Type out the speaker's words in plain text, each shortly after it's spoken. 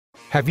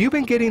Have you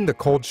been getting the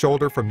cold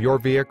shoulder from your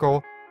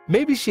vehicle?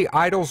 Maybe she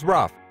idles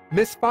rough,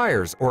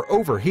 misfires, or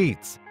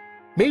overheats.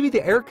 Maybe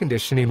the air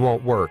conditioning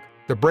won't work,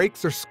 the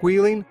brakes are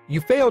squealing,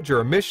 you failed your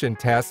emission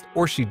test,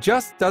 or she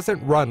just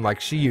doesn't run like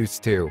she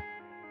used to.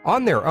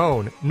 On their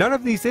own, none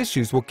of these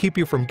issues will keep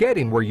you from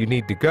getting where you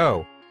need to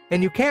go.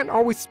 And you can't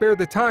always spare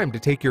the time to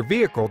take your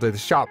vehicle to the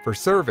shop for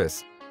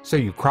service. So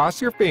you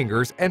cross your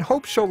fingers and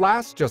hope she'll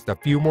last just a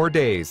few more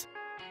days.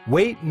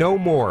 Wait no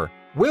more.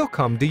 We'll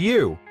come to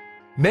you.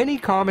 Many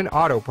common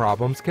auto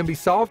problems can be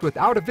solved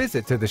without a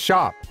visit to the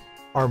shop.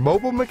 Our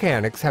mobile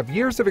mechanics have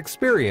years of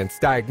experience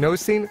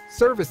diagnosing,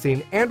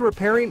 servicing, and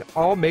repairing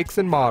all makes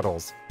and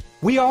models.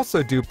 We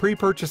also do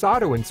pre-purchase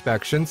auto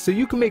inspections so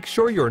you can make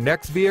sure your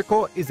next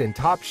vehicle is in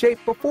top shape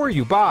before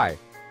you buy.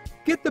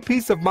 Get the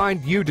peace of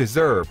mind you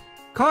deserve.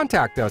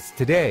 Contact us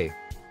today.